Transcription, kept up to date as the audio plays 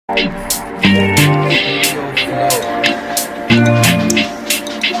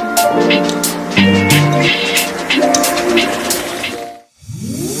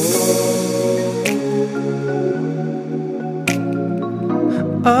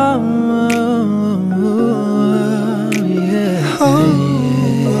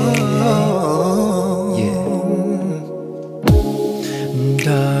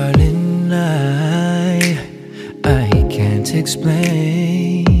Darling, I can't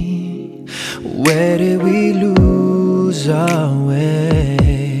explain. Where did we lose our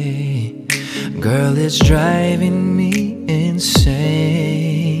way? Girl, it's driving me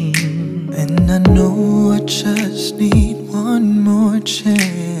insane. And I know I just need one more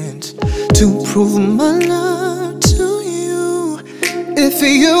chance to prove my love to you. If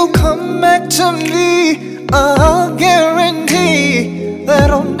you come back to me, I'll guarantee that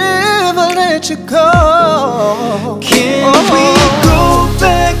I'll never let you go. Can we go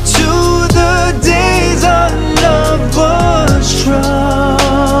back to the days our love was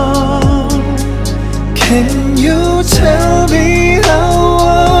strong? Can you tell me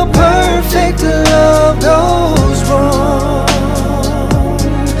how a perfect love goes wrong?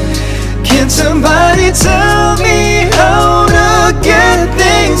 Can somebody tell me how to get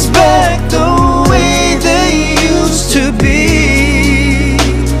things back the way they used to be?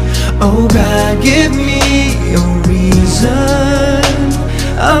 Oh God, give me a reason.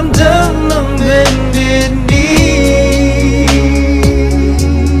 I'm down on bended knee.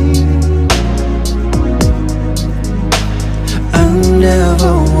 I'll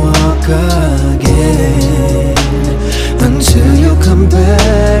never walk again until you come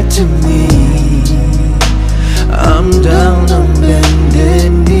back to me. I'm down on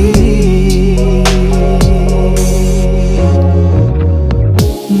bended knee.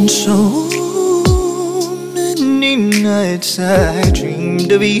 So many nights I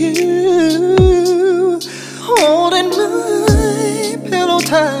dreamed of you, holding my pillow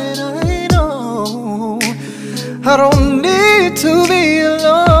tight. I know I don't need to be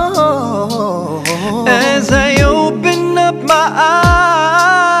alone. As I open up my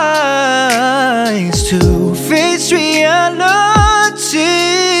eyes to face reality,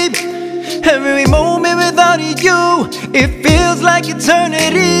 every moment without you, it feels like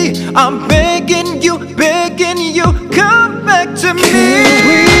eternity. I'm begging you, come back to me. Can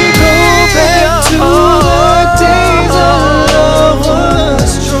we go back to the days our love was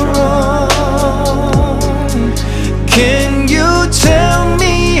strong? Can you tell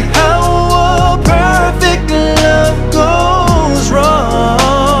me how a perfect love goes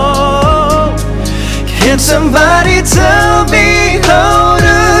wrong? Can somebody tell me how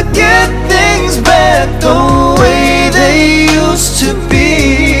to get things back the way they used to be?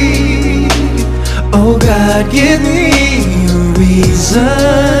 Oh God, give me a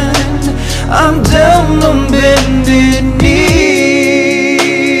reason. I'm down on bended knee.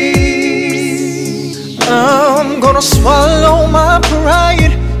 I'm gonna swallow my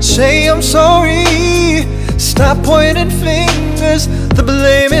pride, say I'm sorry, stop pointing fingers, the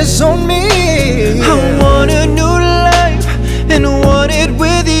blame is on me. I want a new life and want it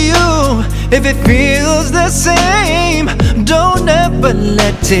with you. If it feels the same, don't ever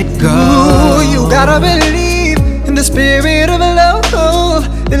let it go. Ooh, you gotta believe in the spirit of love.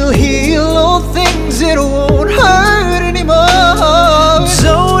 It'll heal all things, it won't hurt anymore.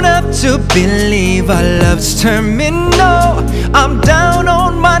 Don't have to believe our love's terminal. I'm down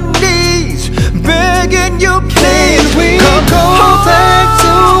on my knees, begging you, please. Can we go back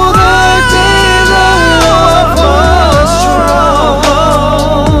to the days our love was strong?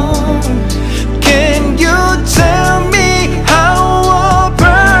 Can you tell me how a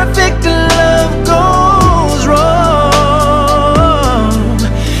perfect love goes wrong?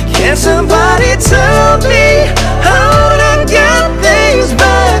 Can somebody tell me how to get things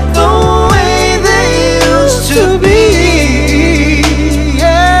back the way they used to be?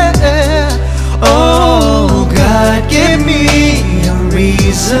 Yeah. Oh God, give me a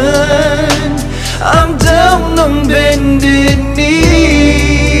reason. I'm down on bended knee.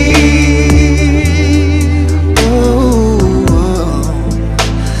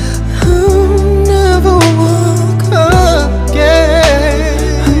 I'll never walk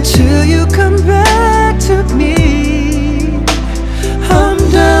again Until you come back to me. I'm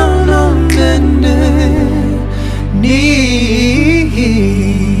down on bended knee.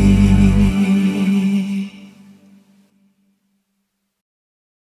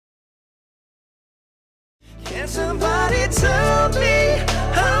 Can somebody tell me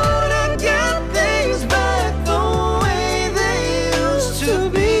how to get things back the way they used to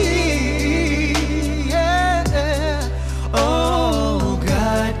be? yeah. Oh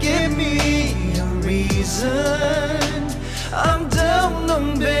God, reason I'm down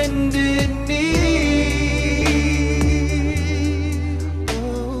on bending